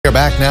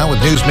back now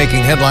with news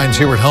making headlines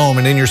here at home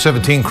and in your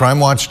 17 Crime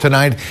Watch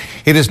tonight.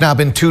 It has now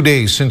been 2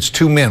 days since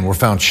 2 men were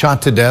found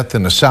shot to death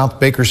in a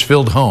South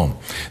Bakersfield home.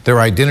 Their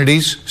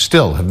identities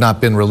still have not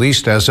been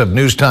released as of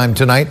news time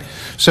tonight.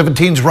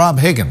 17's Rob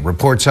Hagan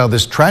reports how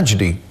this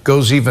tragedy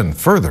goes even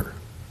further.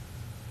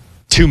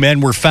 2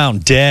 men were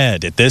found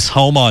dead at this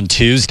home on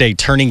Tuesday,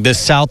 turning this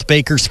South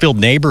Bakersfield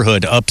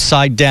neighborhood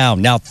upside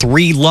down. Now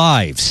 3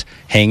 lives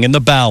hang in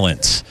the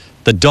balance,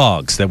 the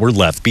dogs that were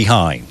left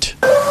behind.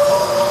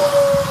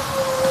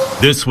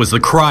 This was the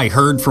cry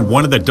heard from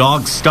one of the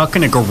dogs stuck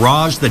in a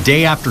garage the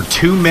day after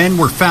 2 men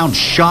were found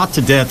shot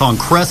to death on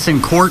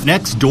Crescent Court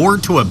next door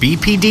to a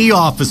BPD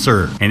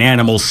officer. An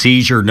animal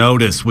seizure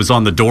notice was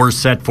on the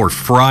doorstep for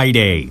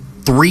Friday,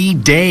 3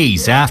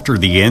 days after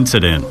the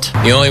incident.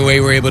 The only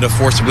way we're able to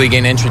forcibly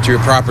gain entry to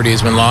your property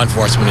is when law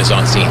enforcement is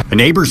on scene. A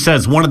neighbor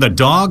says one of the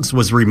dogs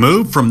was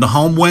removed from the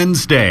home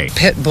Wednesday.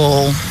 Pit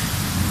bull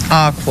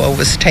Aqua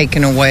was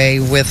taken away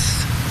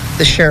with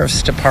the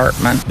sheriff's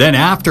department. Then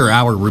after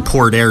our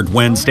report aired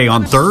Wednesday,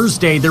 on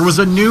Thursday, there was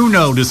a new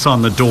notice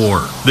on the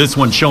door. This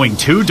one showing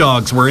 2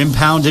 dogs were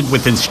impounded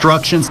with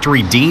instructions to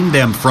redeem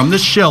them from the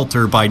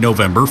shelter by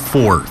November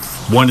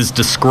 4th. One is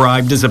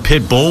described as a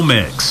pit bull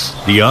mix,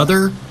 the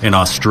other an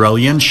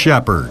Australian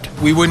shepherd.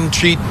 We wouldn't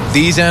treat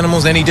these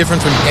animals any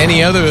different from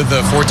any other of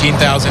the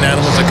 14,000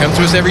 animals that come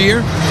to us every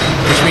year,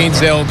 which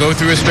means they'll go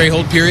through a stray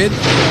hold period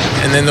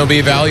and then they'll be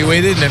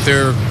evaluated, and if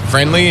they're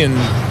friendly and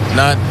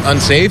not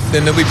unsafe,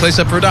 then they'll be placed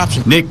up for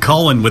adoption. Nick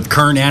Cullen with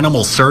Kern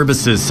Animal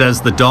Services says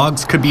the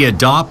dogs could be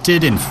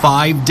adopted in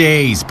 5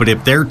 days, but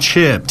if they're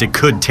chipped, it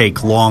could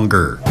take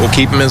longer. We'll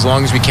keep them as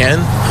long as we can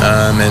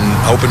and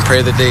hope and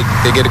pray that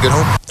they get a good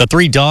home. The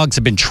 3 dogs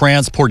have been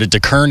transported to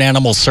Kern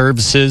Animal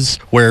Services,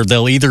 where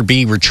they'll either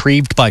be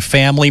retrieved by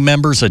family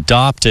members,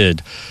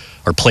 adopted,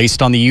 or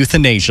placed on the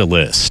euthanasia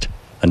list.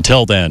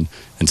 Until then,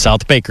 in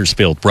South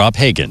Bakersfield, Rob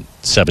Hagan,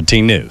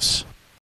 17 News.